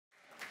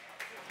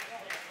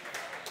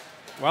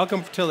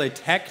Welcome to the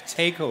Tech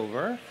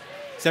Takeover.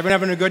 Is everyone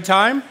having a good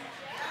time?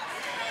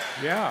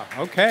 Yeah,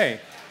 okay.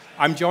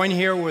 I'm joined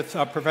here with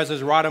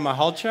Professors Rada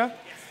Mihalcea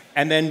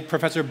and then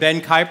Professor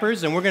Ben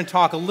Kuipers, and we're going to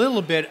talk a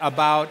little bit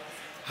about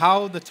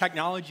how the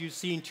technology you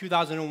see in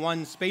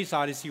 2001 Space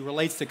Odyssey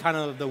relates to kind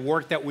of the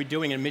work that we're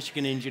doing in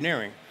Michigan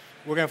Engineering.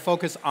 We're going to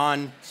focus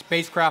on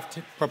spacecraft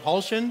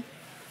propulsion,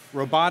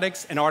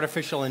 robotics, and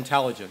artificial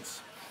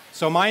intelligence.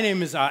 So my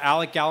name is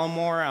Alec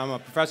Gallimore. I'm a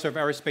professor of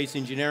aerospace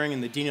engineering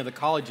and the dean of the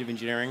College of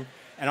Engineering,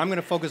 and I'm going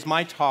to focus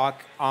my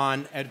talk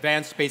on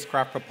advanced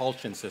spacecraft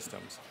propulsion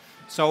systems.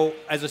 So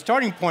as a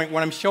starting point,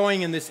 what I'm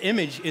showing in this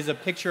image is a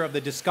picture of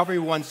the Discovery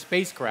 1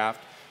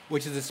 spacecraft,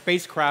 which is a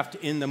spacecraft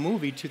in the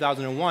movie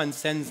 2001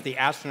 sends the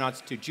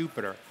astronauts to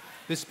Jupiter.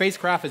 This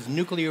spacecraft is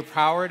nuclear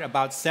powered,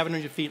 about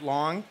 700 feet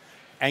long,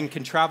 and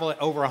can travel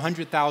at over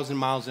 100,000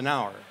 miles an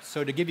hour.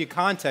 So to give you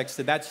context,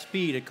 at that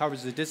speed, it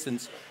covers the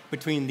distance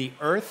between the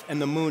Earth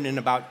and the Moon in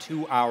about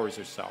 2 hours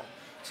or so.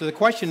 So the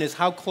question is,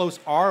 how close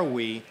are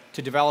we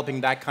to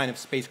developing that kind of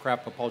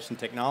spacecraft propulsion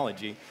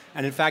technology?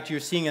 And in fact,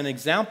 you're seeing an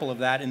example of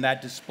that in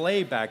that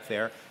display back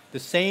there. The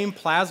same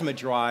plasma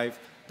drive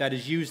that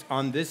is used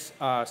on this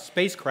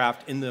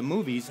spacecraft in the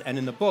movies and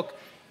in the book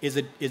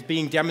is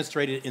being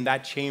demonstrated in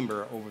that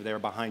chamber over there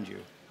behind you.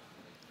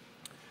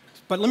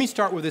 But let me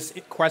start with this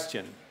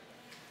question.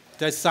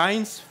 Does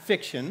science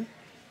fiction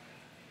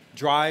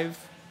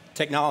drive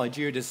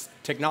technology, or does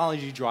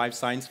technology drive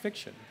science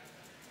fiction?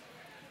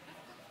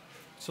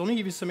 So let me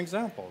give you some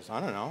examples.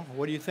 I don't know.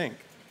 What do you think?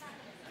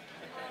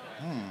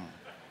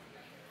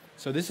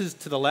 So this is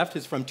to the left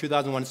is from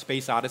 2001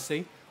 Space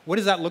Odyssey. What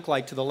does that look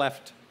like to the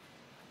left?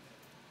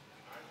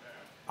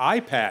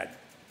 iPad.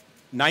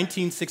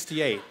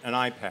 1968, an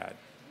iPad.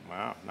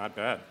 Wow, not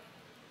bad.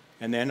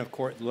 And then, of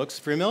course, it looks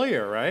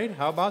familiar, right?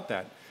 How about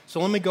that? So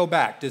let me go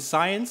back. Does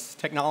science,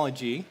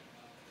 technology,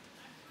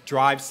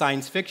 drive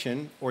science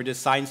fiction, or does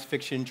science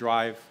fiction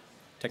drive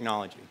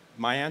technology?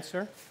 My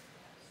answer?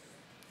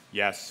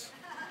 Yes.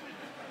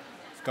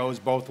 It goes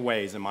both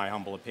ways, in my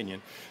humble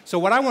opinion. So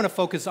what I want to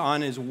focus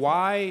on is,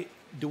 why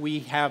do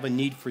we have a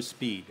need for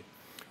speed?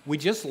 We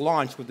just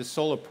launched with the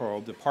solar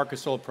probe, the Parker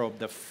Solar Probe,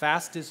 the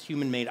fastest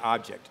human-made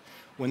object.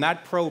 When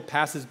that probe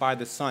passes by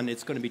the sun,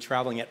 it's going to be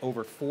traveling at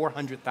over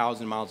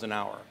 400,000 miles an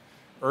hour.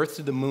 Earth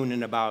to the moon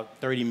in about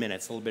 30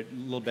 minutes, a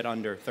little bit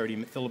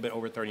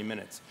over 30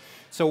 minutes.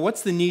 So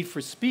what's the need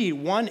for speed?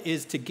 One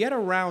is to get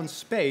around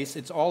space,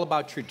 it's all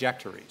about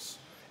trajectories.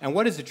 And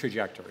what is a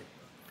trajectory?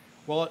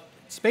 Well,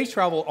 space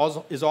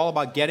travel is all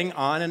about getting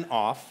on and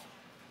off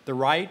the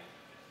right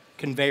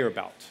conveyor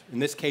belt. In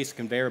this case,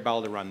 conveyor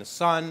belt around the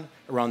sun,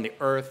 around the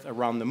Earth,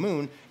 around the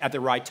moon at the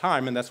right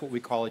time, and that's what we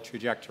call a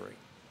trajectory.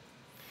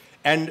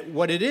 And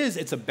what it is,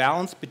 it's a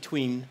balance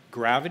between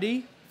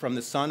gravity from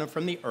the sun or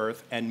from the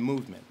Earth and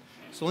movement.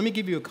 So let me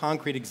give you a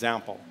concrete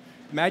example.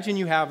 Imagine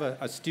you have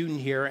a student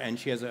here, and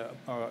she has a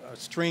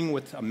string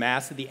with a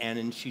mass at the end,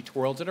 and she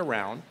twirls it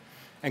around.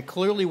 And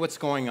clearly what's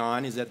going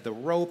on is that the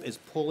rope is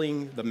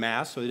pulling the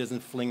mass so it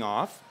doesn't fling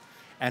off,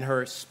 and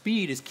her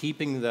speed is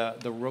keeping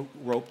the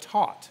rope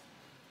taut.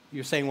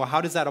 You're saying, well,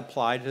 how does that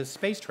apply to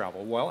space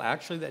travel? Well,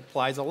 actually, that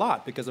applies a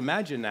lot, because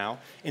imagine now,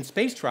 in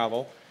space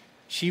travel,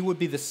 she would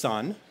be the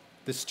sun.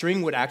 The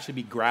string would actually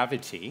be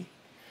gravity.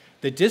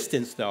 The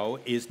distance, though,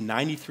 is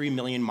 93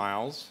 million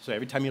miles. So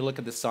every time you look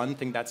at the sun,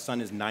 think that sun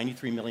is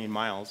 93 million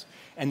miles.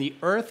 And the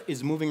Earth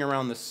is moving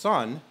around the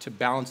sun to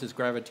balance its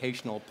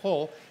gravitational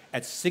pull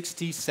at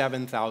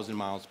 67,000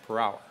 miles per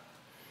hour.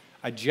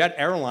 A jet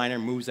airliner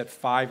moves at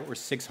 500 or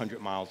 600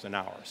 miles an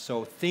hour.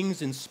 So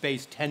things in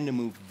space tend to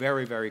move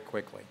very, very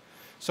quickly.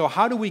 So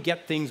how do we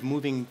get things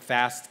moving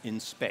fast in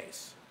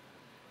space?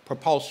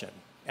 Propulsion.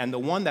 And the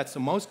one that's the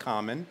most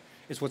common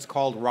is what's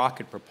called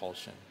rocket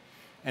propulsion.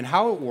 And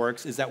how it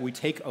works is that we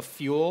take a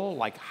fuel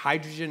like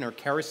hydrogen or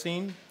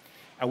kerosene,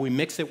 and we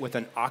mix it with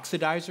an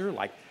oxidizer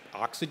like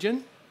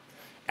oxygen,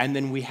 and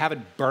then we have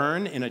it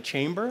burn in a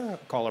chamber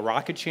called a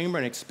rocket chamber,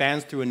 and it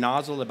expands through a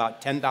nozzle at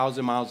about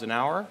 10,000 miles an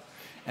hour.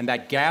 And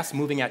that gas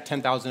moving at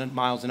 10,000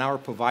 miles an hour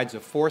provides a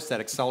force that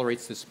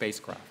accelerates the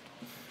spacecraft.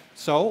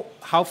 So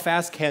how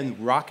fast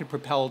can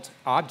rocket-propelled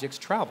objects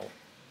travel?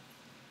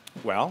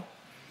 Well,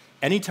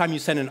 anytime you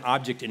send an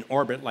object in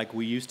orbit, like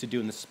we used to do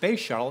in the space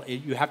shuttle,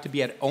 you have to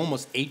be at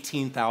almost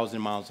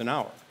 18,000 miles an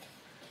hour.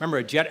 Remember,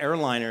 a jet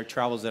airliner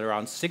travels at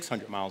around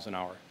 600 miles an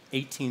hour,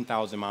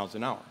 18,000 miles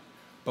an hour.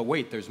 But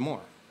wait, there's more.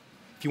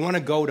 If you want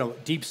to go to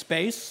deep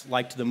space,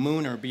 like to the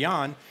moon or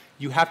beyond,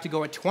 you have to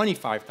go at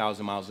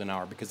 25,000 miles an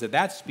hour, because at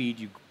that speed,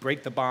 you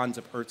break the bonds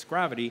of Earth's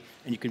gravity,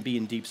 and you can be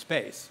in deep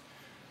space.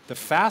 The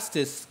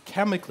fastest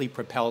chemically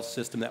propelled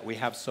system that we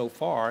have so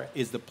far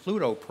is the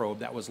Pluto probe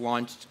that was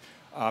launched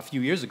a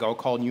few years ago,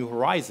 called New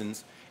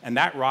Horizons, and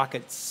that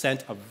rocket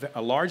sent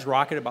a large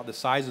rocket about the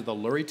size of the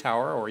Lurie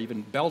Tower, or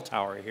even Bell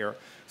Tower here,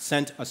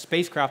 sent a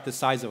spacecraft the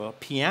size of a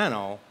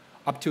piano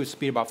up to a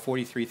speed of about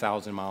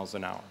 43,000 miles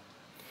an hour.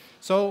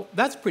 So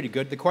that's pretty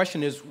good. The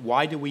question is,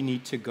 why do we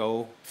need to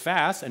go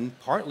fast? And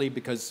partly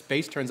because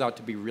space turns out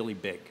to be really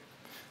big.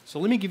 So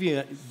let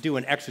me do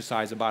an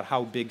exercise about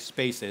how big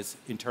space is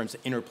in terms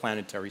of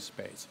interplanetary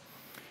space.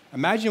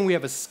 Imagine we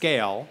have a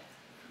scale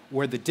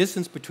where the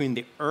distance between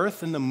the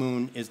Earth and the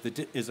Moon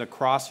is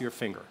across your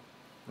finger,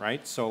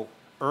 right? So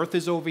Earth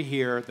is over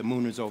here, the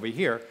Moon is over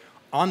here.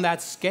 On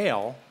that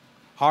scale,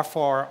 how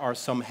far are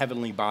some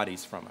heavenly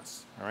bodies from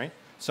us, all right?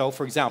 So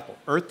for example,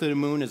 Earth to the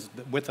Moon is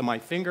the width of my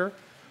finger.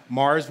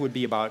 Mars would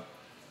be about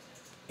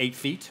 8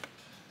 feet.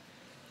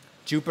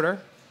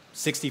 Jupiter,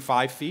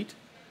 65 feet.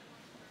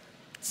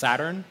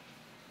 Saturn,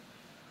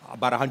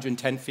 about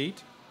 110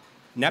 feet.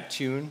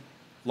 Neptune,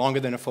 longer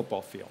than a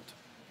football field.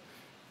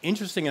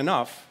 Interesting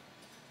enough,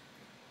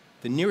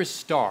 the nearest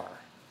star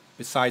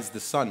besides the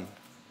sun,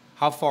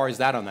 how far is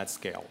that on that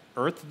scale?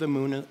 Earth to the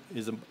Moon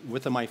is the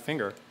width of my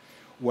finger.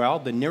 Well,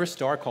 the nearest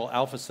star, called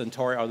Alpha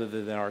Centauri, other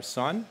than our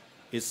sun,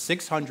 is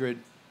 600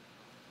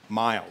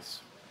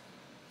 miles.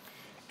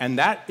 And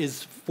that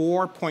is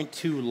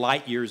 4.2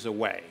 light years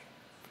away.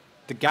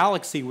 The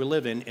galaxy we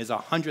live in is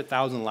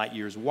 100,000 light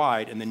years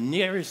wide, and the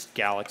nearest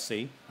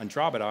galaxy,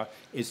 Andromeda,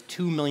 is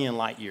 2 million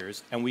light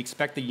years, and we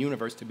expect the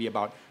universe to be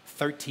about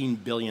 13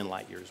 billion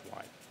light years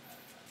wide.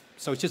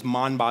 So it's just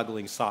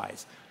mind-boggling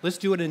size. Let's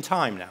do it in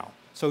time now.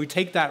 So we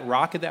take that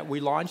rocket that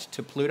we launched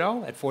to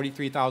Pluto at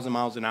 43,000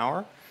 miles an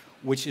hour,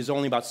 which is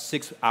only about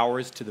 6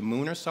 hours to the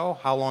Moon or so.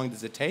 How long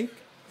does it take?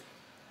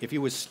 If you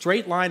was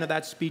straight line at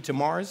that speed to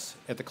Mars,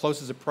 at the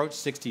closest approach,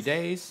 60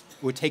 days,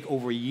 it would take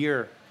over a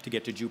year to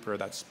get to Jupiter at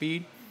that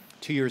speed,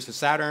 2 years to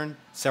Saturn,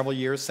 several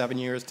years, 7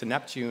 years to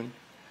Neptune,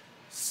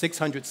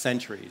 600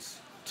 centuries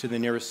to the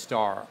nearest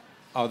star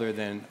other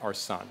than our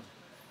sun.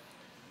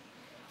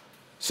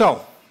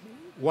 So,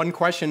 one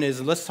question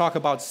is, let's talk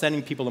about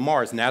sending people to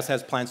Mars. NASA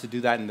has plans to do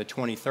that in the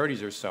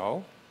 2030s or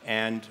so,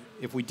 and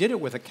if we did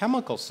it with a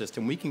chemical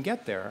system, we can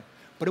get there,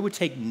 but it would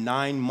take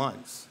 9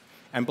 months.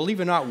 And believe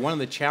it or not, one of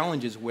the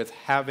challenges with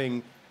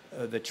having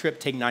the trip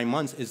take 9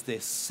 months is the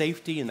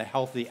safety and the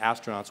health of the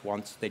astronauts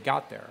once they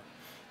got there.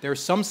 There are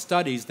some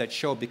studies that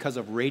show, because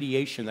of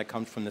radiation that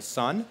comes from the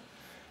sun,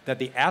 that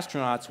the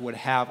astronauts would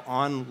have,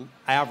 on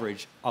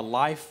average, a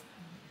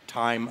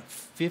lifetime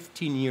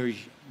 15 years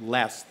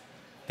less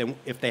than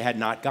if they had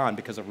not gone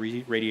because of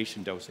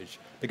radiation dosage,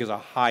 because of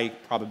a high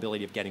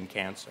probability of getting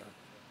cancer.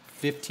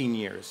 15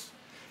 years.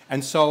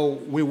 And so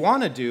what we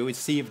want to do is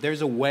see if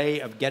there's a way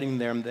of getting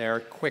them there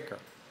quicker.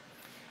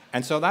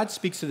 And so that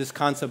speaks to this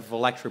concept of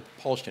electric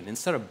propulsion.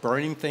 Instead of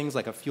burning things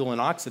like a fuel and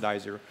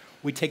oxidizer,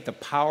 we take the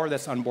power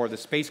that's on board the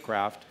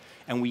spacecraft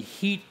and we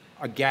heat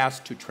a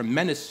gas to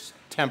tremendous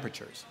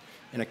temperatures.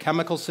 In a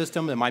chemical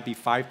system, it might be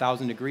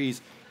 5,000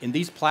 degrees. In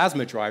these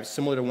plasma drives,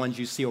 similar to ones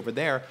you see over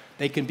there,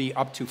 they can be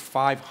up to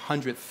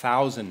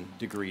 500,000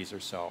 degrees or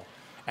so.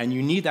 And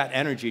you need that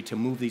energy to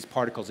move these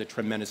particles at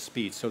tremendous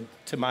speed. So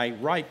to my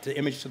right, the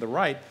image to the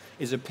right,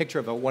 is a picture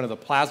of one of the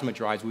plasma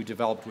drives we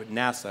developed with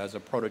NASA as a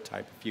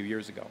prototype a few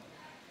years ago.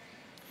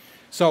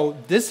 So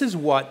this is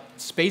what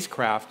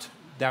spacecraft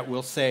that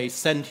will, say,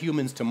 send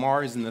humans to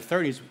Mars in the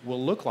 30s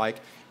will look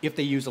like if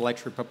they use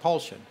electric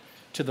propulsion.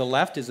 To the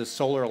left is a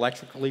solar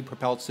electrically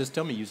propelled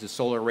system. It uses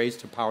solar arrays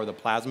to power the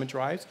plasma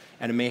drives,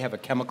 and it may have a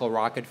chemical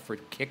rocket for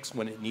kicks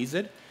when it needs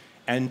it.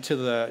 And to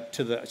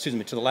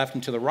the left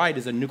and to the right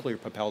is a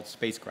nuclear-propelled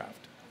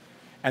spacecraft.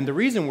 And the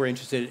reason we're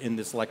interested in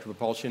this electric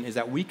propulsion is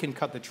that we can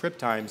cut the trip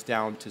times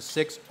down to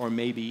 6 or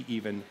maybe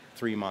even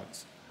 3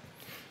 months.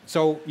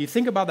 So you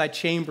think about that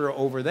chamber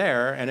over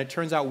there, and it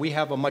turns out we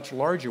have a much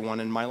larger one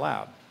in my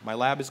lab. My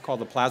lab is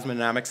called the Plasma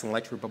Dynamics and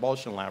Electric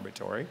Propulsion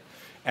Laboratory,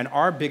 and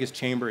our biggest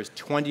chamber is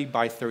 20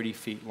 by 30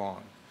 feet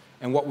long.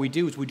 And what we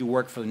do is we do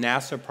work for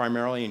NASA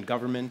primarily and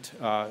government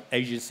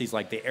agencies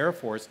like the Air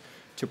Force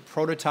to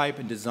prototype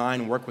and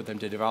design and work with them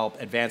to develop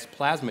advanced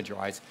plasma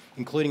drives,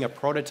 including a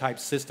prototype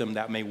system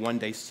that may one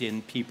day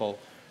send people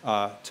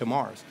to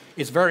Mars.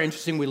 It's very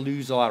interesting. We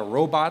use a lot of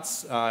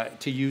robots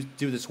to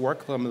do this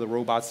work, some of the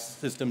robot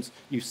systems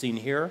you've seen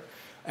here.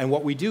 And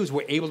what we do is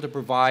we're able to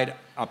provide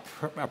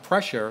a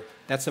pressure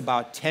that's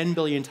about 10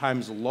 billion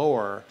times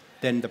lower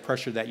than the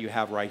pressure that you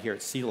have right here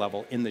at sea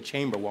level in the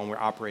chamber when we're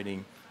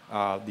operating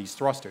these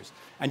thrusters.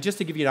 And just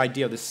to give you an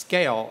idea of the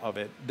scale of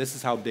it, this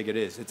is how big it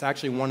is. It's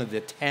actually one of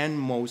the 10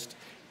 most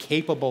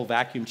capable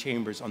vacuum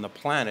chambers on the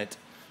planet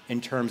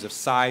in terms of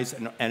size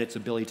and its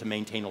ability to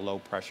maintain a low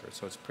pressure,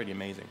 so it's pretty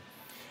amazing.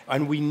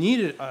 And we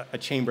needed a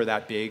chamber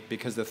that big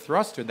because the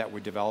thruster that we're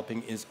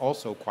developing is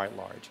also quite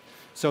large.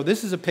 So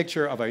this is a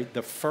picture of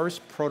the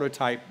first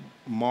prototype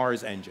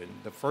Mars engine,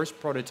 the first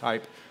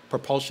prototype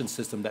propulsion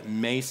system that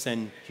may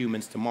send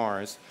humans to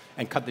Mars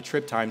and cut the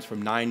trip times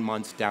from 9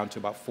 months down to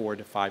about 4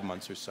 to 5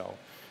 months or so.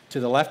 To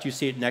the left, you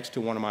see it next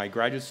to one of my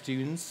graduate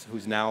students,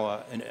 who's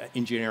now an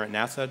engineer at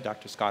NASA,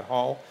 Dr. Scott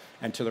Hall,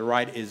 and to the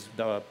right is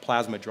the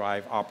plasma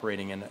drive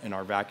operating in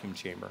our vacuum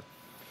chamber.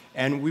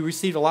 And we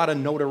received a lot of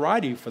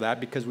notoriety for that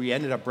because we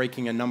ended up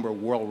breaking a number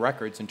of world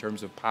records in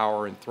terms of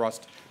power and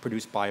thrust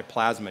produced by a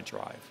plasma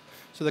drive.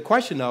 So the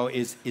question, though,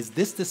 is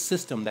this the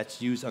system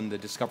that's used on the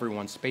Discovery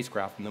 1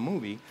 spacecraft in the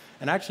movie?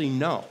 And actually,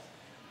 no.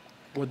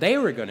 What they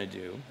were going to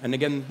do, and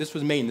again, this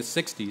was made in the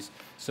 60s,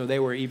 so they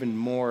were even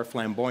more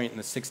flamboyant in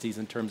the 60s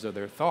in terms of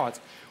their thoughts,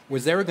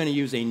 was they were going to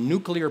use a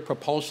nuclear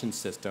propulsion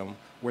system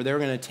where they were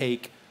going to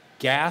take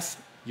gas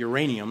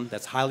uranium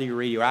that's highly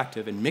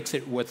radioactive and mix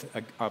it with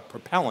a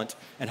propellant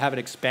and have it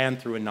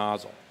expand through a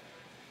nozzle.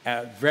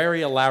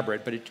 Very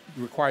elaborate, but it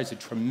requires a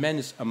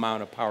tremendous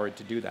amount of power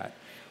to do that.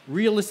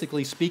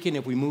 Realistically speaking,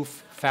 if we move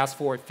fast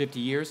forward 50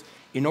 years,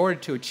 in order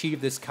to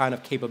achieve this kind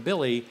of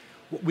capability,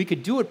 we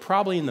could do it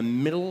probably in the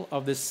middle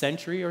of this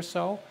century or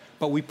so,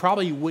 but we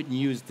probably wouldn't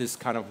use this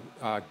kind of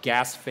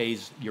gas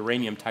phase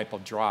uranium type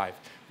of drive.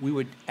 We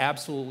would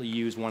absolutely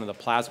use one of the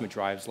plasma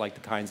drives like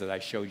the kinds that I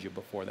showed you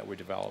before that we're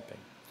developing.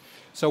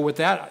 So with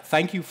that,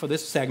 thank you for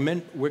this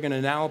segment. We're going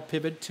to now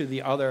pivot to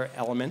the other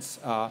elements.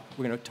 We're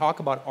going to talk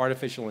about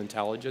artificial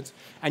intelligence.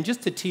 And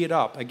just to tee it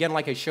up, again,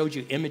 like I showed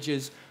you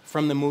images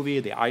from the movie,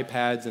 the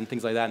iPads and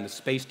things like that, and the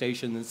space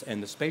stations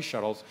and the space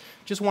shuttles,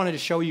 just wanted to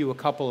show you a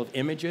couple of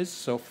images.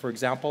 So for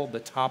example, the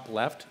top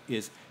left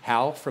is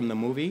h.a.l. from the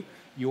movie.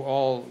 You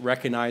all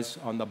recognize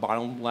on the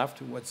bottom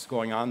left what's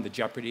going on, the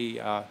Jeopardy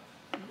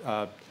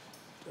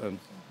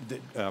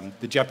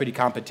the Jeopardy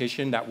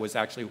competition that was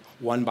actually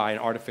won by an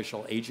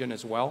artificial agent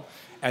as well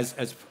as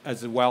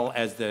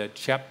the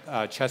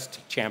chess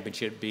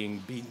championship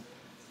being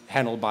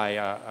handled by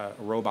a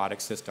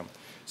robotic system.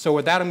 So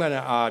with that, I'm going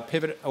to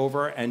pivot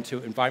over and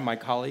to invite my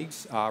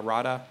colleagues,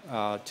 Rada,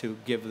 to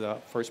give the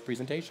first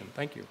presentation.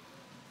 Thank you.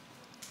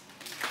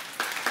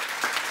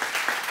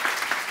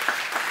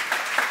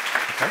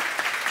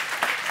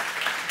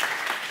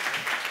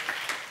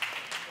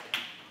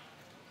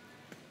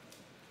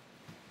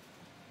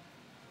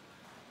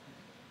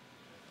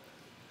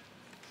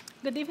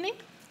 Good evening.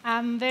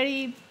 I'm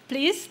very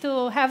pleased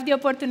to have the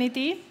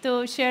opportunity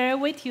to share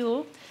with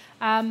you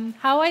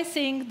how I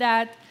think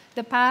that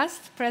the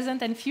past,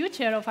 present, and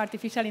future of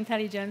artificial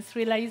intelligence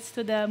relates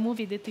to the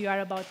movie that you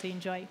are about to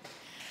enjoy.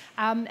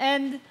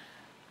 And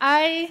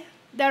I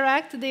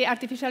direct the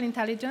Artificial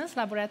Intelligence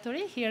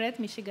Laboratory here at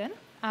Michigan.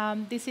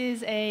 This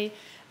is a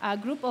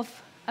group of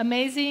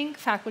amazing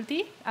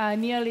faculty,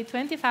 nearly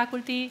 20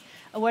 faculty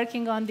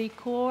working on the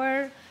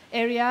core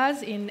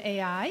areas in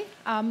AI,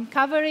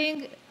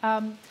 covering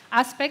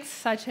aspects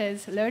such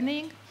as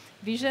learning,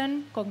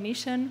 vision,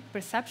 cognition,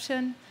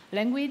 perception,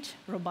 language,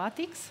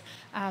 robotics,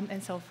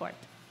 and so forth.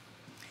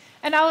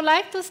 And I would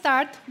like to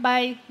start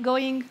by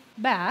going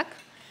back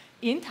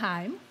in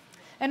time,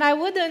 and I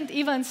wouldn't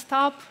even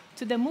stop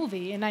to the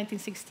movie in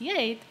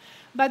 1968,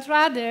 but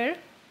rather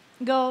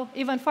go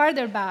even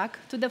farther back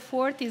to the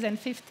 40s and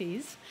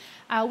 50s,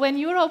 when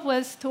Europe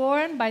was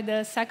torn by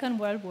the Second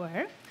World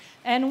War,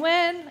 and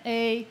when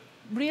a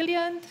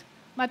brilliant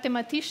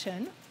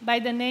mathematician by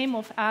the name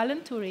of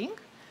Alan Turing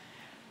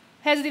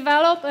has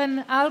developed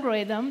an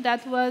algorithm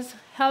that was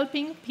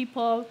helping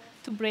people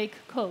to break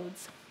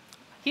codes.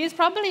 He is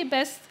probably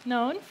best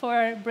known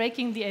for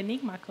breaking the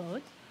Enigma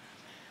code.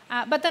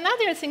 But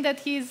another thing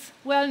that he's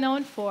well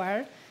known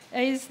for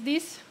is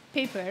this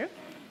paper,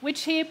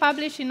 which he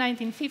published in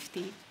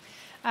 1950,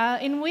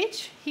 in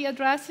which he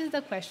addresses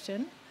the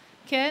question,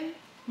 can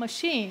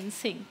machines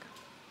think?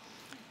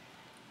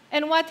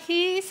 And what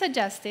he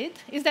suggested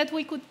is that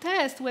we could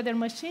test whether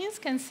machines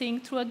can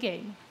think through a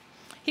game.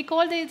 He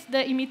called it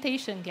the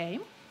imitation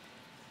game.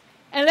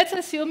 And let's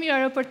assume you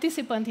are a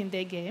participant in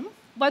the game.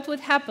 What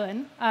would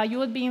happen? You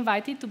would be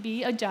invited to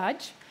be a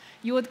judge.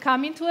 You would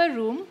come into a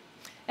room,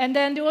 and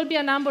then there will be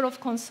a number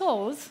of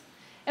consoles.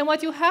 And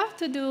what you have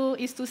to do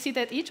is to sit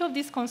at each of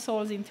these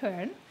consoles in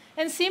turn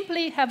and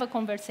simply have a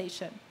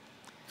conversation.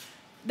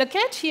 The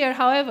catch here,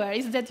 however,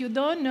 is that you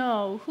don't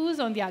know who's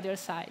on the other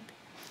side.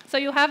 So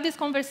you have this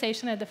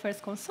conversation at the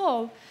first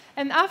console,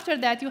 and after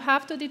that, you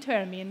have to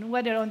determine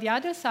whether on the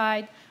other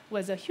side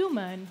was a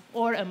human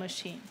or a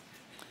machine.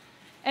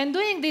 And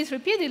doing this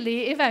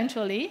repeatedly,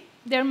 eventually,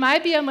 there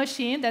might be a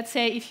machine that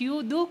say, if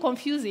you do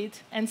confuse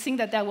it and think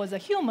that that was a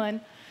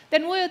human,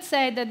 then we would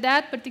say that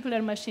that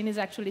particular machine is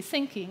actually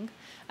thinking.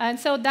 And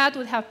so that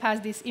would have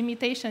passed this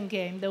imitation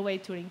game, the way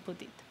Turing put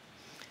it.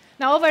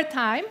 Now, over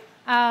time,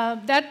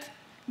 that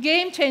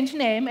game changed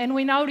name, and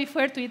we now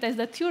refer to it as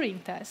the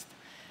Turing test.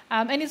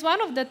 And it's one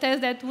of the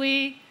tests that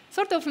we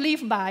sort of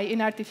live by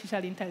in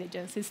artificial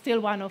intelligence. It's still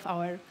one of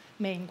our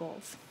main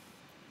goals.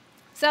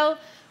 So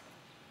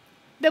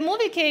the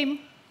movie came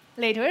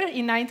later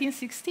in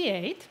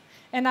 1968,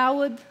 and I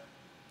would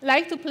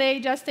like to play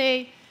just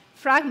a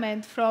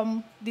fragment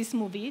from this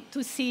movie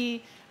to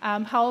see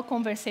how a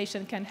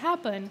conversation can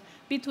happen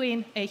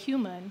between a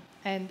human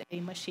and a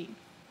machine.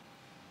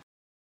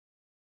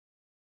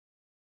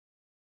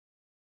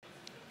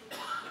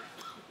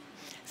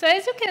 So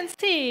as you can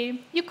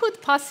see, you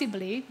could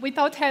possibly,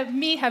 without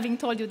me having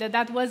told you that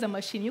that was a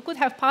machine, you could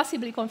have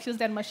possibly confused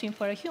that machine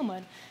for a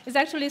human. It's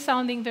actually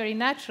sounding very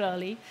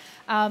naturally,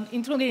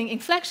 including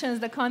inflections,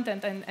 the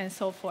content, and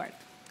so forth.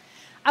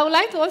 I would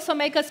like to also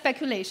make a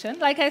speculation.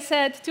 Like I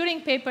said,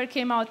 Turing paper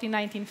came out in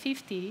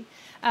 1950.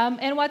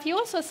 And what he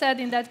also said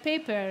in that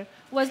paper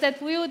was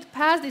that we would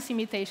pass this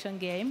imitation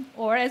game,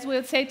 or as we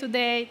would say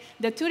today,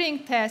 the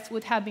Turing test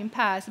would have been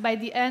passed by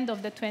the end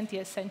of the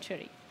 20th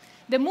century.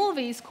 The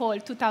movie is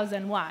called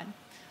 2001.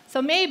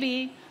 So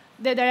maybe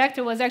the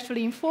director was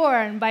actually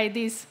informed by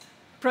this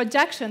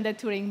projection that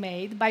Turing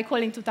made by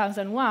calling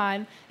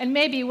 2001, and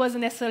maybe it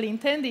wasn't necessarily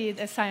intended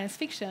as science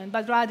fiction,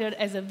 but rather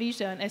as a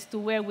vision as to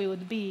where we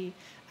would be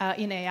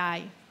in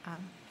AI.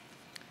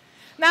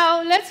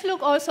 Now, let's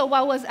look also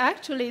what was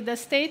actually the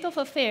state of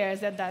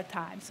affairs at that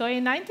time. So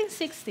in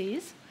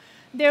 1960s,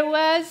 there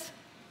was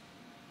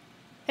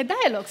a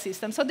dialogue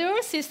system. So there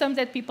were systems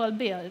that people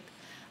built.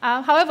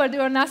 However, they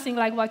were nothing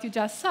like what you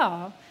just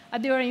saw.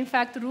 They were, in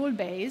fact,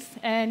 rule-based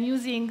and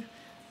using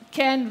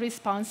canned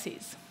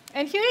responses.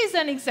 And here is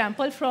an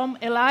example from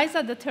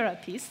Eliza the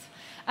therapist.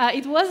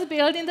 It was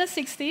built in the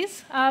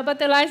 60s, but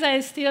Eliza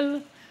is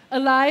still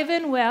alive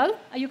and well.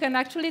 You can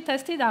actually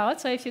test it out.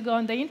 So if you go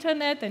on the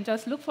internet and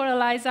just look for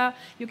Eliza,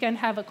 you can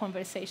have a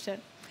conversation.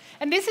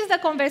 And this is the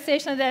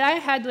conversation that I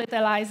had with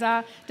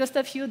Eliza just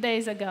a few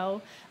days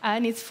ago,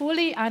 and it's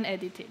fully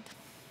unedited.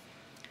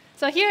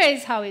 So here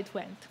is how it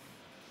went.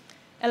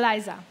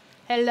 Eliza,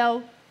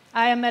 hello,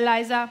 I am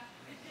Eliza.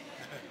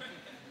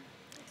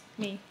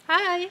 Me,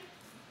 hi.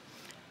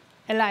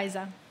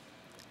 Eliza,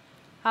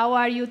 how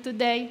are you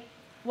today?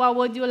 What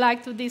would you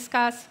like to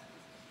discuss?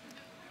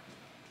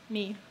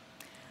 Me,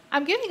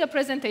 I'm giving a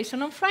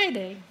presentation on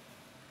Friday.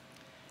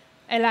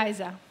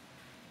 Eliza,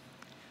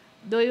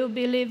 do you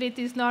believe it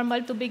is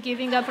normal to be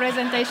giving a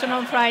presentation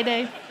on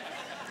Friday?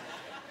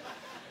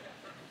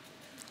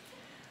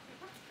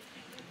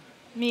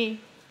 Me,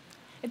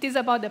 it is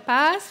about the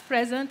past,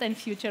 present, and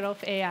future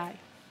of AI.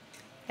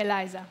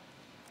 Eliza,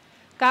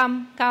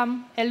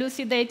 come,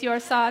 elucidate your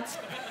thoughts.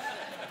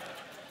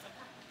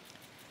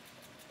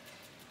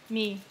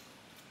 Me,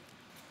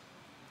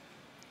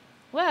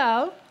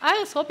 well, I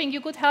was hoping you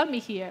could help me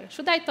here.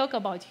 Should I talk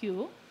about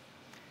you?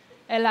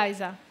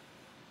 Eliza,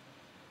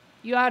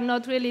 you are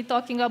not really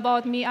talking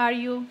about me, are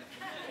you?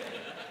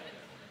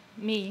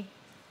 Me,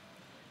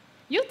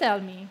 you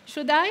tell me,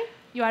 should I?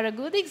 You are a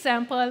good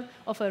example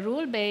of a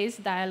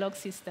rule-based dialogue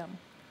system.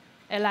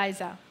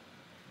 Eliza,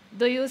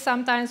 do you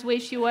sometimes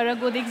wish you were a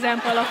good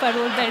example of a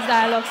rule-based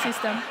dialogue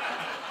system?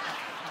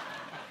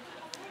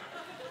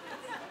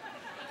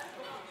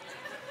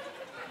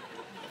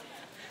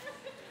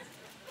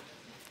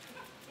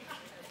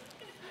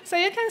 So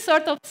you can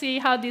sort of see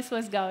how this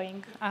was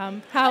going,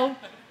 how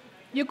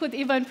you could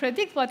even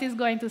predict what it's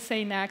going to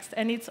say next,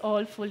 and it's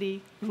all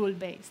fully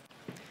rule-based.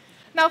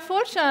 Now,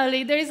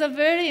 fortunately, there is a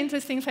very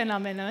interesting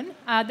phenomenon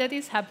that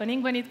is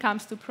happening when it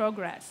comes to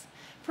progress.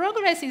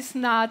 Progress is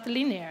not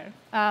linear.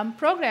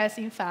 Progress,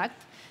 in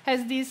fact,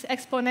 has this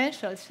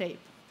exponential shape.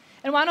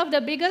 And one of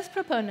the biggest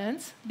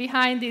proponents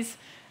behind this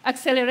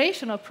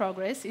acceleration of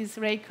progress is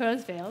Ray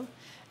Kurzweil.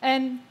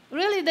 And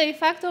really, the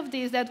effect of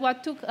this is that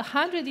what took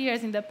 100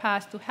 years in the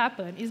past to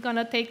happen is going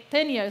to take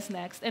 10 years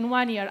next, and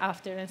 1 year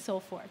after, and so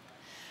forth.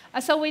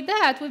 So with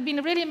that, we've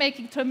been really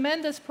making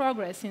tremendous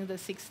progress in the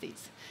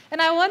 60s. And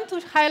I want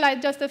to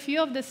highlight just a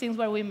few of the things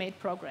where we made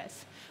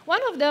progress.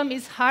 One of them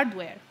is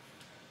hardware.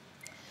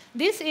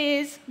 This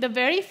is the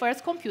very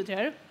first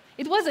computer.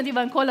 It wasn't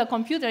even called a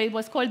computer. It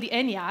was called the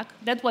ENIAC.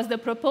 That was the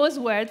proposed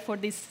word for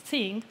this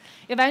thing.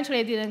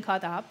 Eventually, it didn't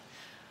cut up.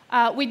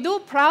 We do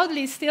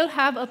proudly still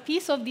have a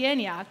piece of the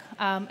ENIAC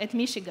at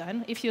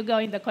Michigan. If you go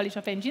in the College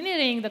of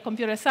Engineering, the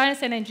Computer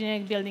Science and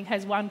Engineering building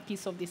has one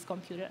piece of this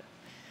computer.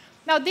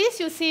 Now, this,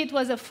 you see, it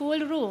was a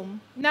full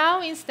room.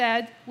 Now,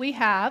 instead, we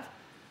have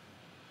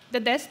the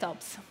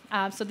desktops.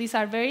 So these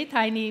are very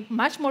tiny,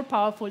 much more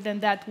powerful than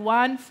that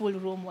one full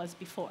room was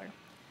before.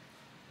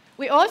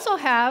 We also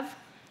have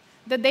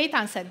the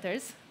data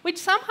centers, which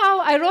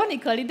somehow,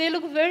 ironically, they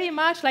look very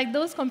much like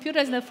those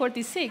computers in the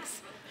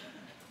 46.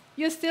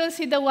 You still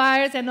see the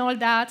wires and all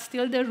that,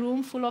 still the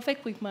room full of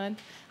equipment.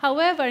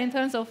 However, in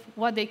terms of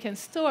what they can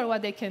store,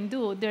 what they can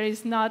do, there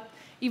is not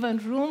even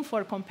room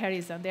for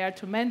comparison. They are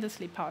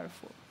tremendously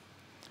powerful.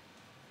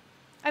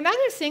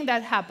 Another thing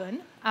that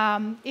happened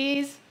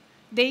is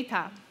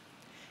data.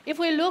 If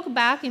we look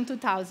back in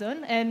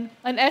 2000 and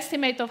an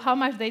estimate of how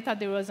much data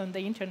there was on the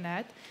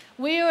internet,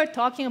 we were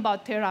talking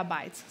about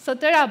terabytes. So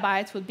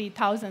terabytes would be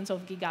thousands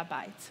of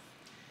gigabytes.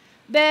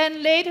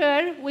 Then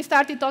later, we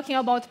started talking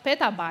about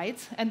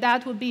petabytes, and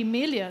that would be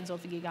millions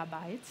of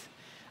gigabytes.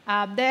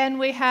 Then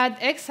we had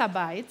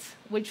exabytes,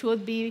 which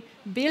would be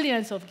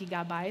billions of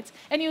gigabytes.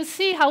 And you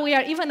see how we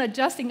are even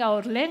adjusting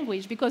our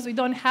language because we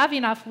don't have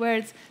enough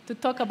words to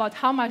talk about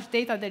how much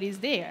data there is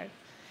there.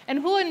 And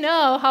who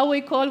knows how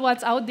we call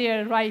what's out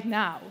there right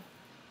now?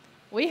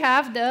 We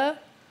have the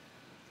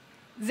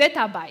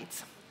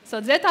zettabytes.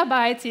 So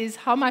zettabytes is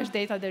how much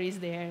data there is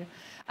there.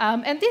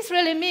 And this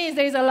really means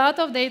there is a lot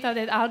of data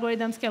that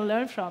algorithms can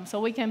learn from, so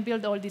we can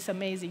build all these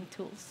amazing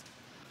tools.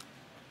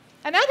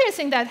 Another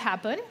thing that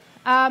happened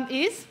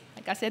is,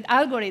 like I said,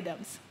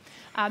 algorithms.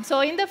 So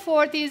in the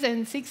 40s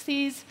and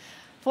 60s,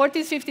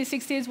 40s, 50s,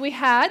 60s, we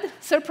had,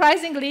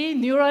 surprisingly,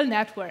 neural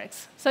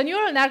networks. So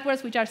neural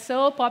networks, which are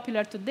so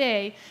popular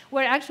today,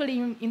 were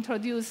actually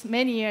introduced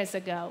many years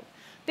ago.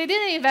 They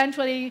didn't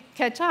eventually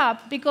catch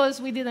up because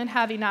we didn't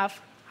have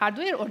enough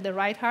hardware or the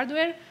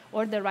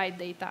right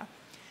data.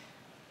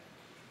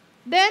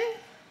 Then,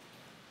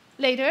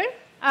 later,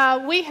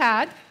 we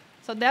had,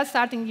 so that's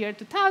starting year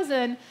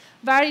 2000,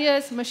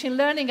 various machine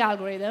learning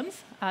algorithms,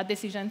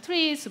 decision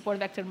trees, support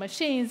vector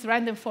machines,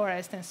 random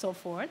forest, and so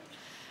forth.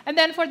 And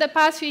then for the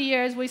past few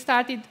years, we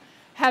started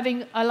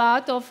having a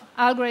lot of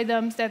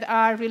algorithms that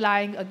are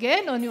relying,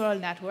 again, on neural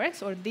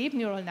networks or deep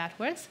neural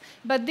networks,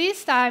 but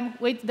this time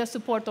with the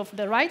support of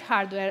the right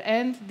hardware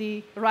and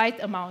the right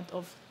amount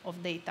of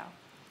data.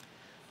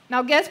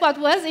 Now, guess what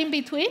was in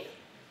between?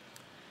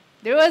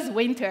 There was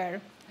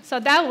winter.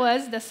 So that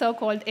was the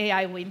so-called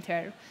AI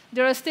winter.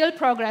 There was still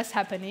progress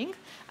happening,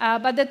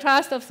 but the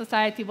trust of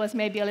society was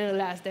maybe a little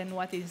less than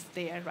what is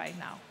there right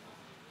now.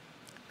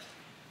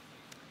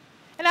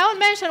 And I will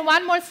mention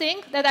one more thing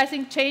that I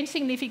think changed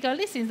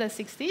significantly since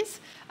the 60s,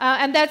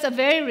 and that's a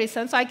very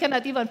recent, so I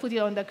cannot even put it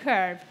on the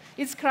curve.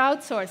 It's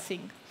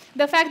crowdsourcing.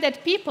 The fact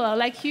that people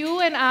like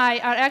you and I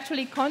are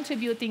actually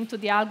contributing to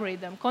the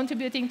algorithm,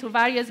 contributing to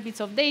various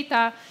bits of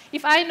data.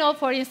 If I know,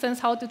 for instance,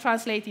 how to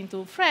translate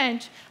into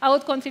French, I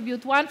would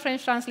contribute one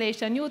French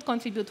translation, you would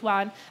contribute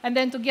one, and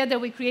then together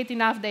we create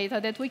enough data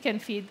that we can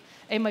feed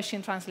a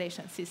machine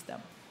translation system.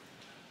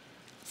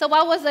 So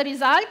what was the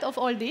result of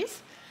all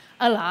this?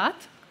 A lot.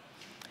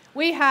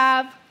 We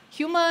have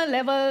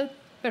human-level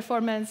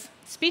performance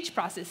speech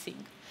processing.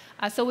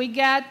 So we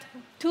get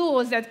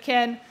tools that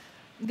can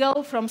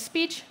go from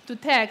speech to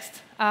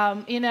text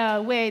in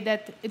a way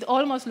that it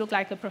almost looks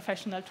like a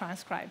professional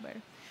transcriber.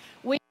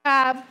 We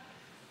have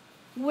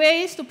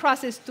ways to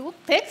process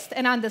text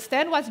and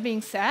understand what's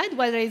being said,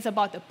 whether it's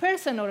about a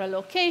person or a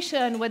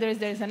location, whether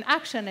there's an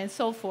action, and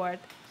so forth.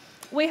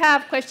 We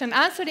have question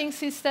answering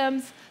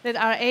systems that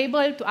are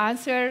able to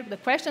answer the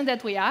questions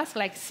that we ask,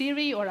 like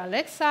Siri or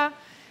Alexa.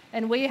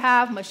 And we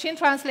have machine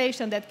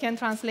translation that can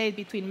translate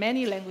between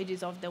many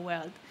languages of the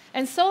world,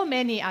 and so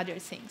many other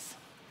things.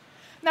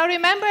 Now,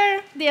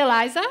 remember the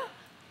ELIZA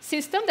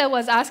system that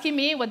was asking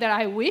me whether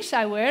I wish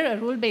I were a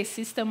rule-based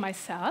system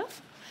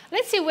myself?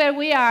 Let's see where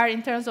we are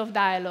in terms of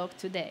dialogue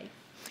today.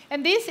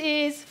 And this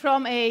is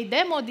from a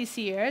demo this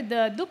year,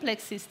 the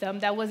duplex system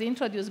that was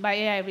introduced by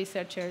AI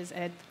researchers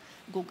at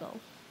Google.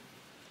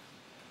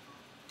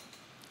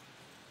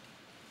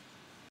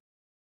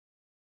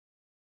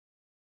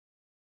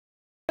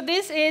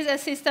 This is a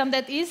system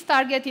that is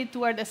targeted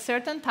toward a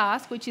certain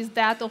task, which is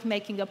that of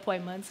making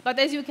appointments. But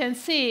as you can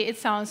see, it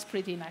sounds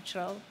pretty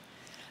natural.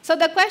 So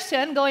the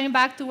question, going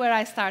back to where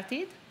I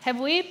started, have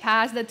we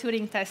passed the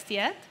Turing test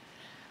yet?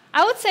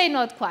 I would say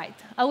not quite.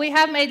 We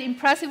have made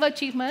impressive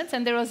achievements,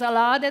 and there was a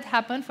lot that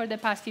happened for the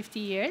past 50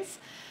 years.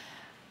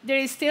 There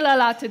is still a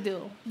lot to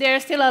do. There are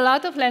still a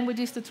lot of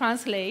languages to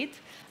translate.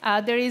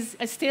 There is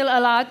still a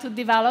lot to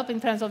develop in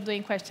terms of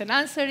doing question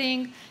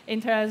answering,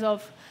 in terms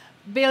of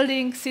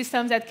building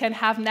systems that can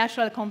have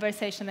natural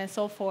conversation and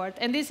so forth.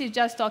 And this is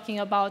just talking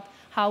about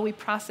how we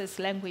process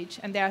language,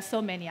 and there are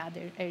so many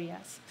other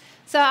areas.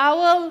 So I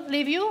will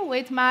leave you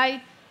with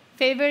my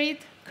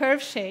favorite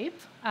curve shape,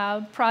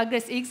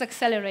 progress is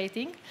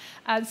accelerating.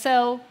 And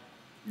so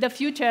the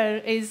future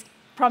is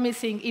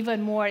promising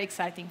even more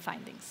exciting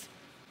findings.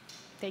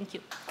 Thank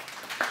you.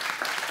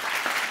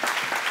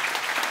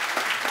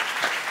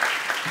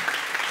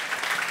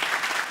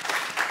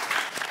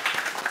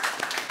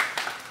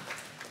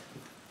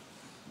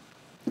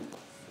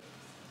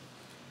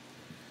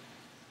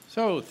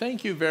 So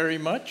thank you very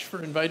much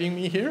for inviting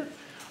me here.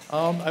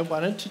 I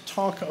wanted to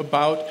talk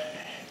about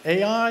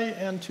AI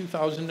and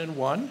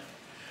 2001.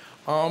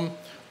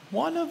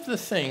 One of the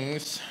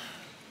things,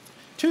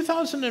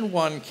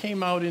 2001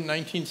 came out in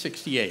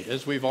 1968,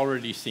 as we've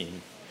already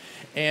seen.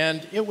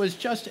 And it was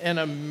just an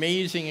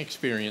amazing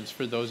experience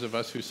for those of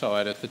us who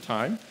saw it at the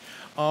time.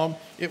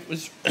 It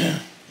was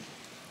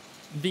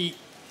the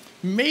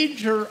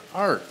major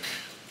arc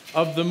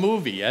of the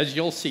movie, as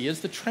you'll see,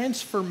 is the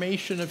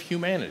transformation of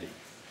humanity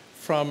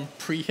from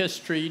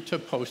prehistory to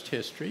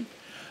post-history.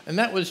 And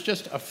that was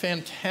just a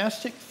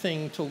fantastic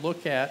thing to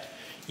look at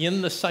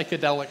in the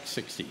psychedelic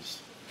 60s.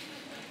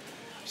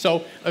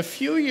 So a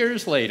few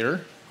years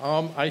later,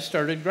 I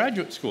started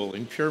graduate school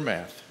in pure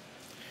math.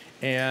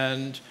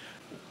 And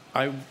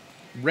I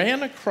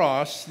ran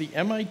across the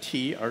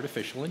MIT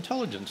Artificial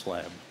Intelligence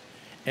Lab.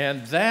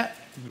 And that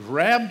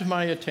grabbed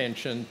my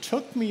attention,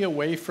 took me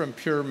away from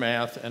pure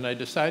math, and I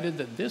decided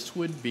that this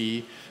would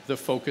be the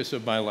focus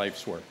of my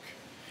life's work.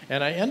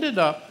 And I ended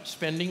up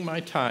spending my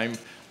time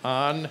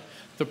on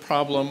the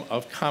problem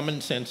of common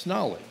sense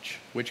knowledge,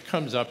 which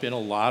comes up in a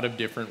lot of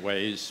different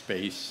ways,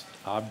 space,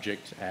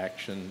 objects,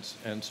 actions,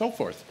 and so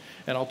forth.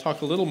 And I'll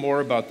talk a little more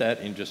about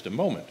that in just a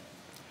moment.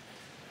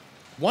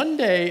 One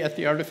day at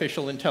the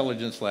Artificial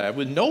Intelligence Lab,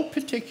 with no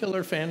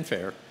particular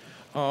fanfare,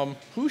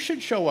 who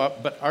should show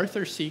up but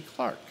Arthur C.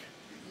 Clarke,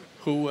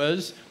 who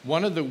was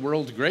one of the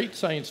world's great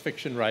science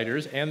fiction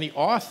writers and the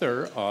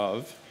author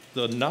of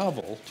the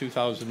novel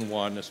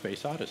 2001: A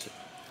Space Odyssey.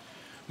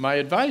 My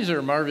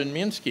advisor, Marvin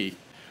Minsky,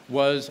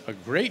 was a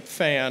great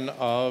fan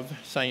of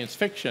science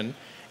fiction,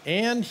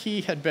 and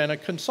he had been a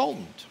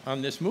consultant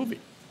on this movie.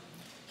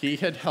 He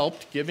had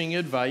helped giving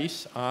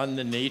advice on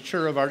the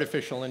nature of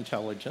artificial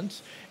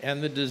intelligence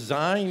and the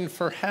design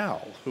for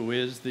h.a.l, who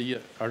is the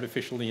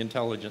artificially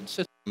intelligent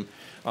system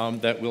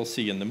that we'll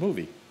see in the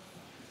movie.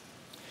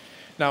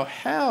 Now,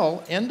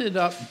 h.a.l ended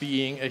up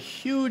being a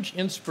huge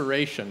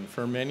inspiration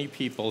for many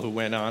people who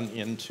went on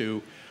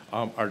into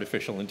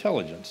artificial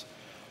intelligence.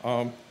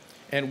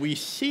 And we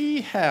see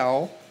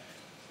h.a.l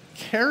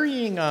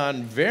carrying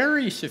on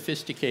very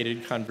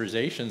sophisticated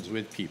conversations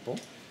with people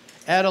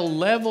at a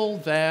level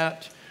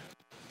that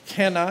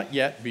cannot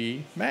yet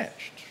be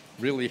matched.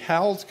 Really,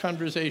 h.a.l's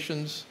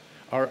conversations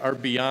are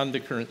beyond the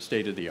current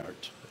state of the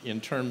art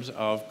in terms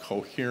of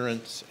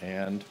coherence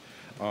and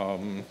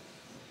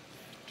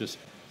just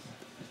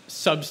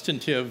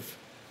substantive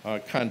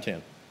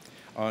content,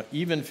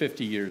 even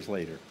 50 years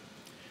later.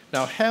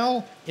 Now,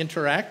 h.a.l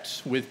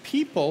interacts with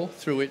people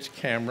through its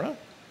camera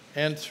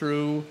and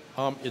through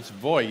its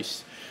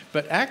voice,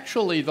 but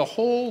actually the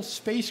whole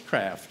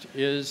spacecraft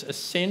is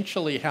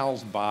essentially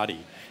h.a.l's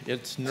body.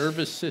 Its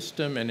nervous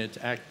system and its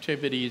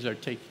activities are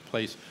taking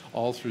place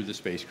all through the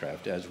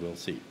spacecraft, as we'll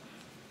see.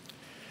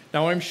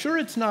 Now, I'm sure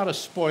it's not a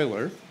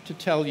spoiler to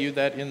tell you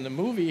that in the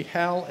movie,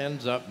 h.a.l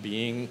ends up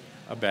being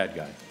a bad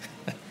guy.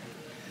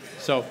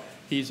 So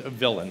he's a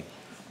villain.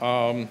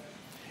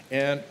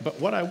 But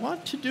what I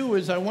want to do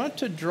is I want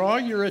to draw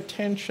your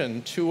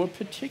attention to a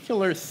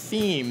particular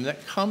theme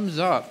that comes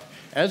up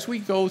as we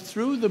go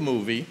through the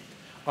movie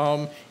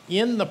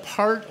in the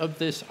part of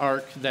this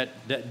arc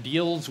that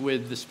deals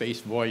with the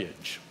space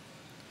voyage.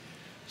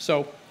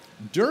 So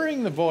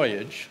during the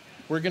voyage,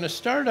 we're going to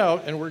start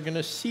out and we're going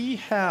to see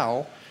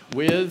h.a.l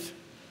with,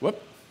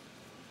 whoop,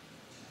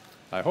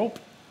 I hope.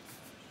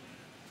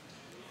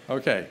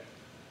 Okay.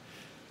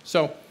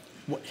 So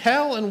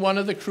h.a.l and one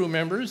of the crew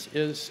members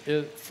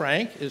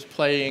Frank, is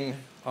playing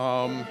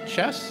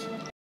chess.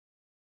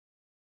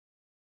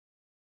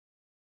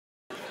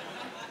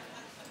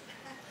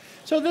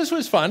 So this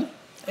was fun,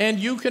 and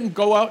you can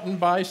go out and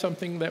buy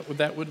something that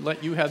would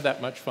let you have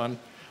that much fun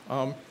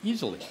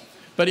easily.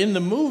 But in the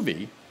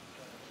movie,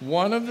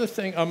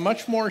 a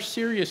much more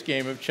serious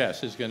game of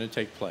chess is going to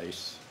take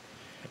place,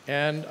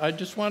 and I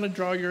just want to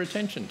draw your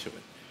attention to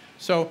it.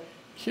 So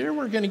here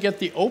we're going to get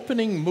the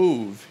opening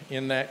move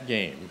in that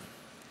game.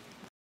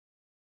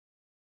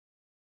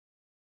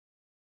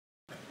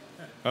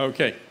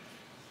 Okay.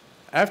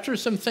 After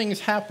some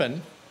things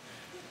happen,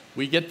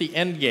 we get the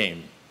end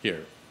game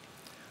here.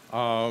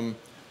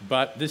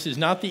 But this is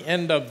not the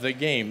end of the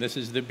game. This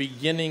is the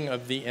beginning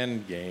of the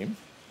end game.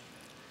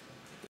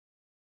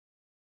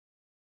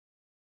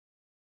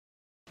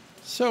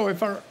 So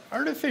if our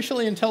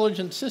artificially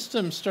intelligent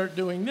systems start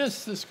doing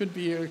this, this could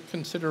be a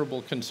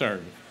considerable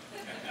concern.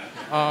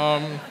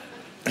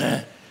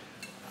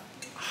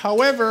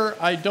 However,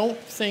 I don't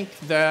think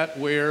that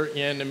we're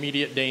in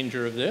immediate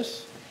danger of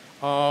this.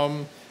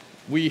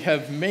 We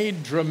have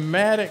made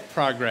dramatic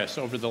progress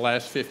over the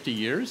last 50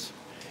 years,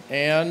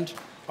 and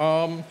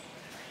the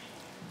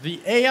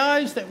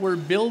AIs that we're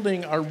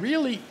building are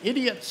really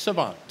idiot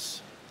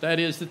savants. That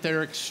is, that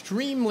they're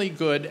extremely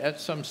good at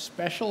some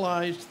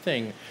specialized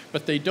thing,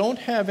 but they don't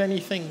have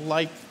anything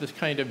like the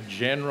kind of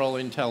general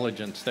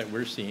intelligence that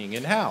we're seeing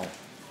in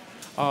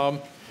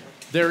h.a.l.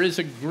 There is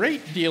a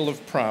great deal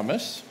of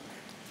promise,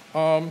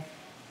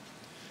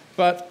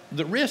 but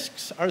the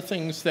risks are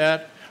things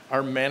that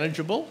are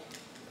manageable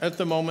at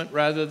the moment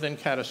rather than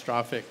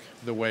catastrophic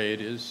the way it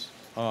is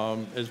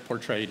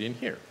portrayed in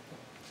here.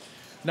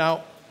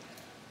 Now,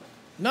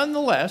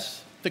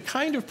 nonetheless, the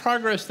kind of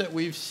progress that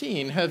we've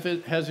seen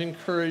has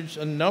encouraged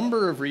a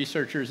number of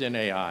researchers in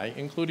AI,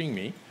 including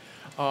me,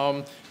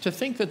 to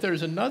think that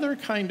there's another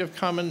kind of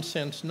common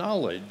sense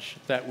knowledge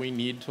that we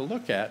need to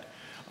look at,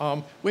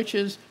 which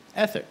is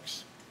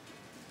ethics.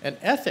 And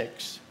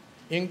ethics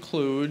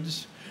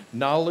includes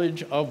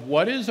knowledge of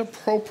what is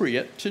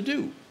appropriate to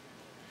do.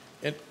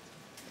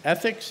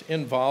 Ethics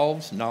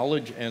involves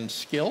knowledge and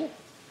skill.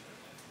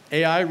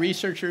 AI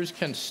researchers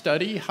can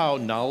study how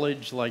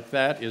knowledge like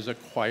that is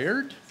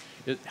acquired,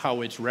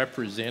 how it's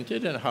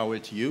represented, and how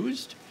it's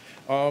used.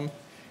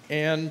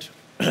 And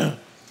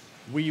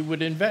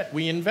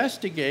we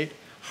investigate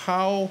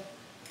how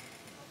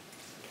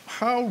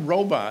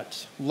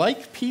robots,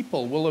 like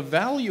people, will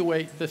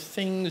evaluate the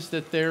things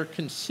that they're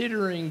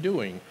considering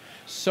doing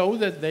so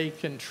that they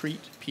can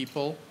treat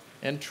people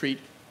and treat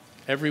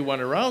everyone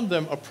around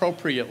them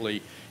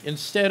appropriately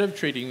instead of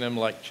treating them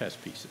like chess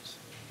pieces.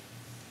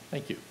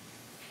 Thank you.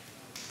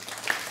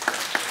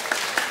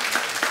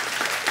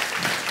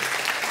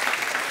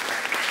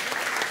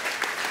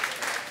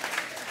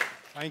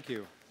 Thank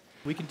you.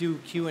 We can do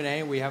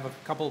Q&A. We have a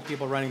couple of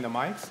people running the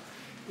mics.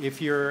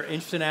 If you're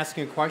interested in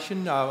asking a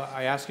question,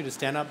 I ask you to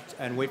stand up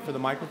and wait for the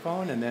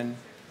microphone, and then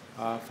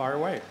fire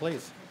away,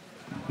 please.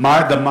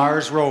 The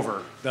Mars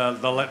rover,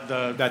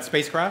 that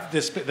spacecraft?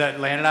 that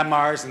landed on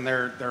Mars, and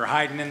they're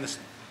hiding in the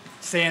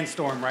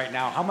sandstorm right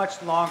now. How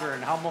much longer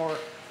and how more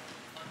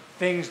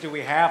things do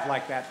we have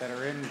like that that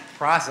are in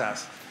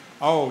process?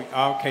 Oh,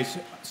 okay.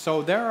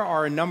 So there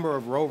are a number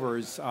of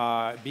rovers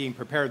being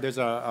prepared. There's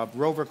a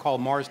rover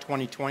called Mars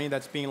 2020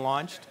 that's being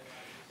launched.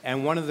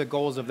 And one of the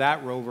goals of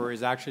that rover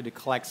is actually to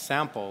collect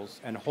samples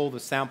and hold the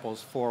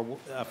samples for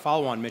a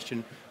follow-on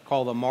mission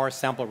called the Mars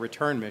Sample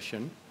Return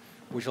Mission,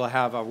 which will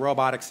have a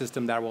robotic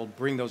system that will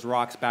bring those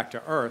rocks back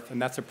to Earth.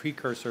 And that's a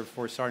precursor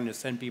for starting to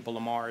send people to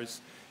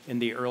Mars in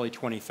the early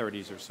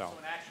 2030s or so. So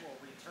an actual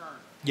return.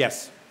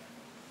 Yes.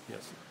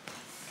 Yes.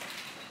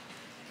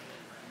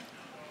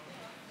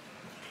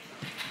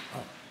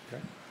 Oh,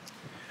 okay.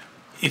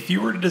 If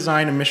you were to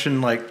design a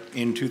mission like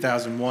in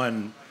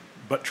 2001,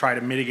 but try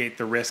to mitigate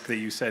the risk that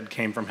you said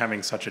came from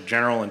having such a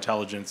general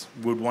intelligence,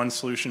 would one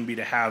solution be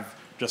to have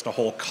just a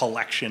whole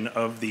collection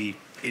of the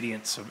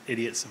idiot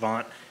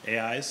savant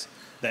AIs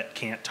that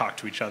can't talk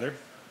to each other?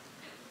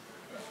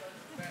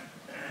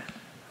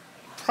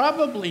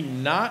 Probably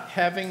not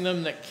having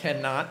them that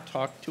cannot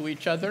talk to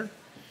each other,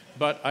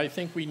 but I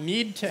think we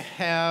need to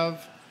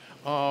have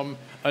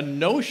a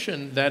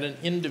notion that an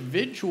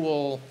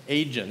individual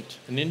agent,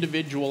 an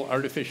individual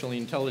artificially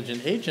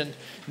intelligent agent,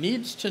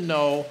 needs to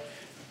know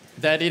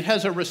that it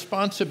has a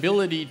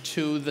responsibility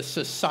to the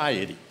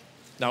society.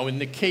 Now, in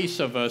the case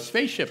of a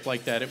spaceship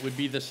like that, it would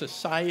be the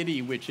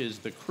society, which is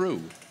the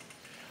crew.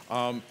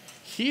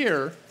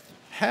 Here,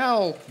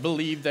 h.a.l.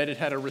 believed that it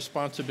had a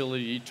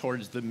responsibility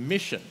towards the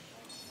mission,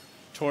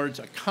 towards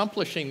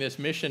accomplishing this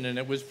mission, and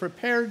it was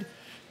prepared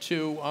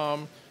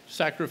to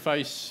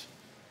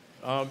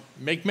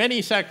make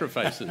many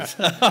sacrifices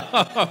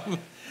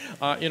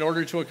in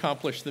order to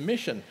accomplish the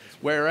mission.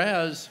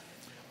 Whereas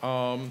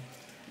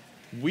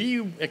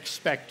we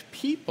expect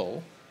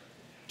people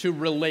to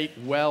relate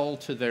well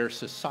to their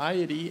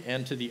society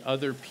and to the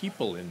other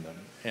people in them,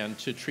 and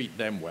to treat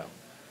them well.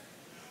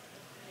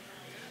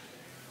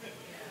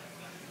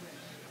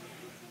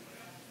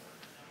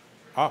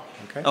 Oh,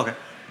 okay. Okay.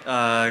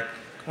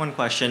 One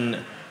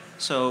question.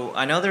 So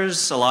I know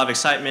there's a lot of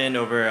excitement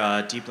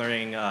over deep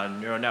learning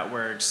neural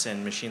networks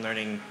and machine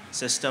learning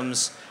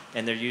systems,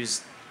 and they're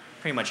used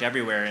pretty much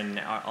everywhere in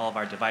all of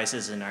our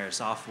devices and our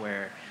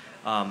software.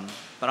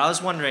 But I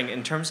was wondering,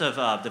 in terms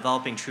of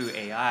developing true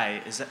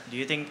AI, do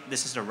you think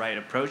this is the right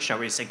approach? Are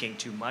we sinking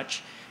too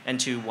much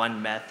into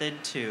one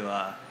method to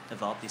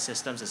develop these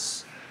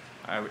systems?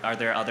 Are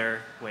there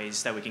other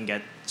ways that we can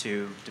get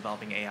to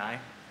developing AI?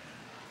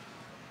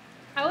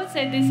 I would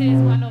say this is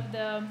one of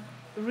the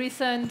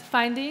recent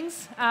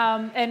findings,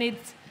 and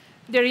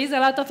there is a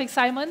lot of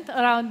excitement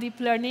around deep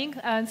learning,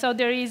 and so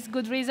there is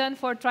good reason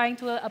for trying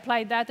to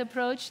apply that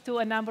approach to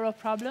a number of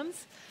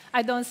problems.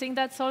 I don't think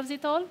that solves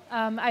it all.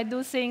 I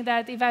do think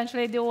that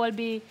eventually there will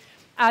be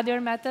other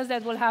methods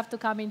that will have to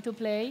come into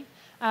play.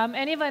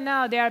 And even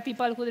now, there are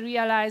people who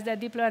realize that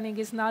deep learning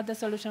is not the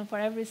solution for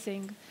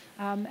everything.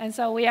 And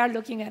so we are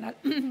looking at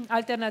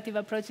alternative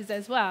approaches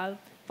as well.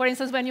 For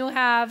instance, when you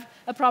have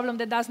a problem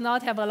that does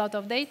not have a lot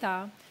of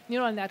data,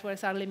 neural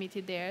networks are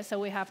limited there, so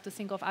we have to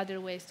think of other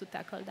ways to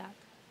tackle that.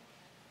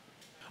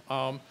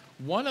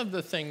 One of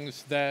the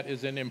things that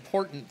is an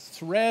important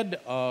thread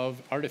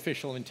of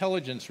artificial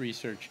intelligence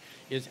research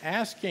is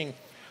asking,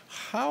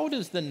 how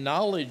does the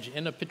knowledge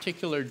in a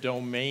particular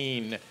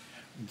domain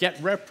get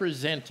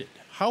represented?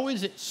 How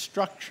is it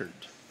structured?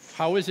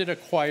 How is it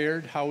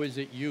acquired? How is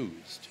it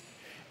used?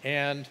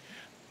 And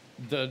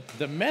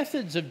the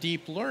methods of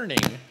deep learning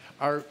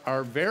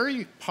are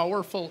very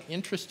powerful,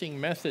 interesting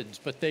methods,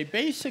 but they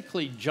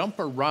basically jump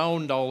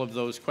around all of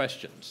those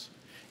questions.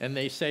 And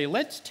they say,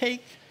 let's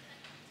take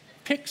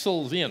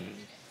pixels in,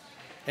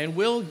 and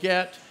we'll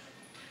get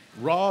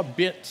raw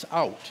bits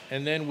out,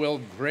 and then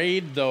we'll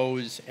grade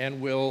those,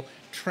 and we'll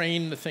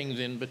train the things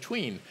in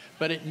between.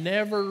 But it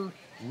never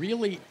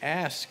really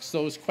asks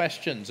those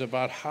questions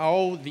about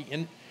how the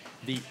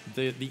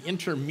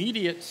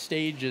intermediate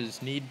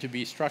stages need to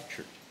be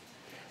structured.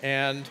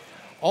 And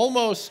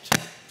almost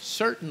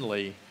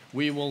certainly,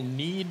 we will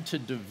need to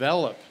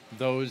develop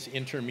those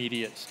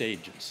intermediate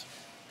stages.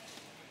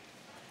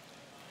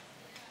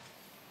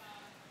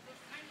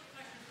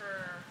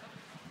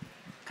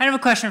 Kind of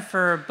a question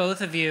for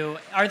both of you.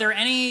 Are there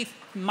any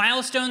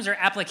milestones or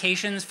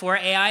applications for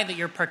AI that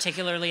you're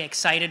particularly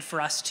excited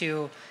for us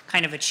to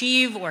kind of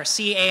achieve, or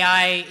see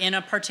AI in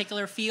a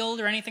particular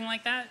field or anything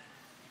like that?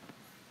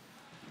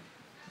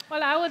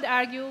 Well, I would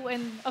argue,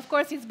 and of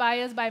course it's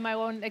biased by my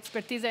own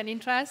expertise and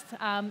interest,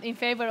 in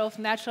favor of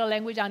natural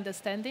language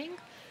understanding.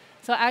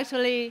 So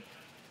actually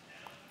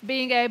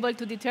being able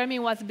to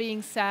determine what's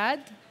being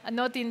said, and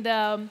not in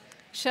the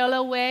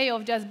shallow way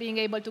of just being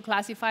able to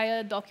classify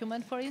a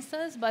document, for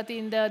instance, but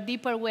in the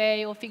deeper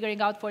way of figuring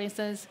out, for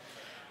instance,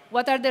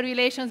 what are the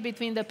relations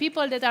between the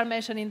people that are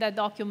mentioned in that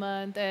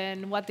document,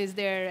 and what is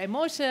their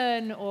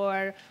emotion,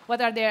 or what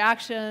are their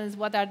actions,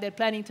 what are they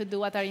planning to do,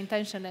 what are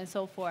intention, and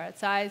so forth.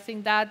 So I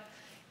think that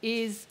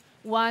is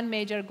one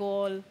major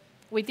goal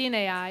within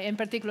AI, and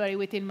particularly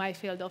within my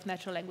field of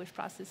natural language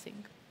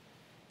processing.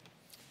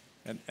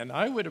 And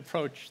I would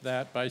approach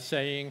that by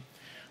saying,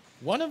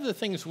 One of the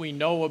things we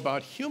know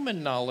about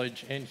human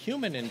knowledge and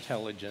human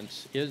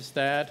intelligence is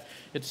that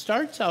it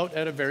starts out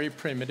at a very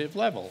primitive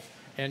level,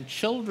 and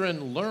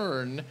children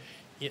learn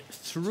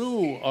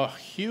through a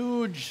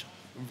huge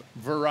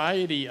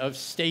variety of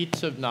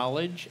states of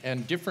knowledge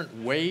and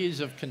different ways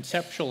of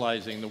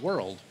conceptualizing the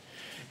world.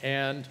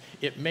 And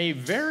it may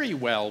very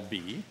well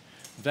be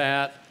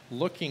that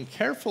looking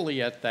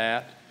carefully at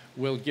that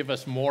will give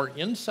us more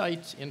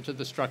insights into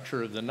the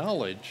structure of the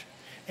knowledge,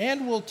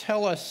 and will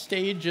tell us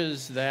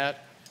stages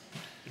that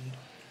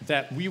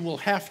we will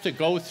have to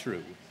go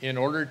through in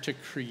order to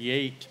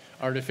create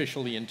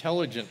artificially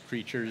intelligent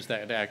creatures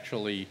that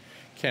actually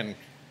can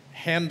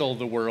handle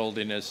the world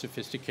in a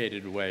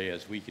sophisticated way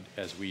as we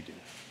do.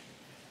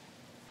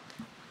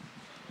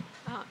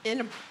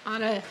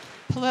 On a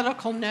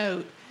political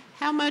note,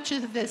 how much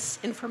of this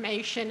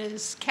information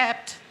is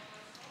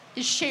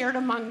shared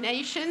among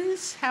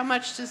nations? How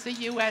much does the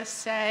U.S.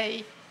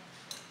 say,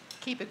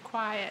 keep it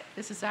quiet,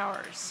 this is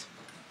ours?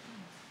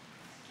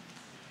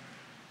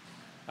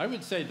 I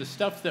would say the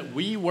stuff that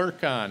we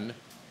work on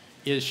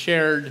is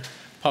shared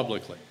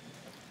publicly.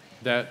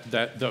 That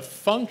the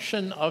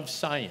function of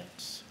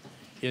science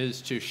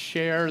is to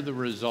share the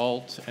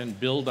results and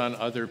build on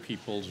other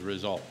people's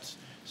results.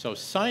 So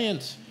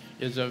science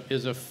is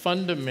a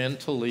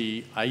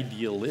fundamentally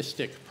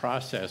idealistic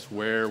process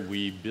where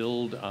we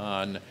build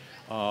on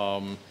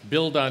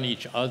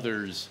each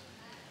other's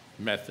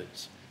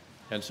methods.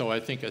 And so I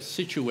think a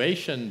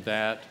situation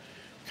that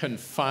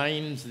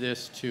confines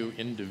this to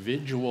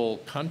individual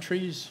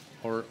countries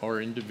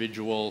or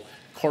individual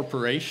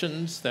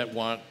corporations that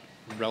want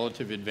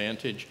relative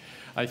advantage,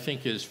 I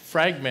think is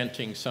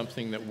fragmenting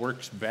something that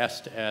works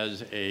best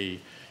as a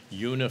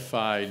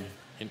unified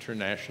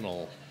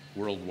international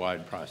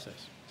worldwide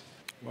process.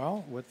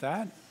 Well, with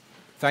that,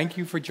 thank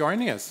you for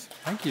joining us.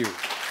 Thank you.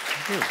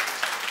 Thank you.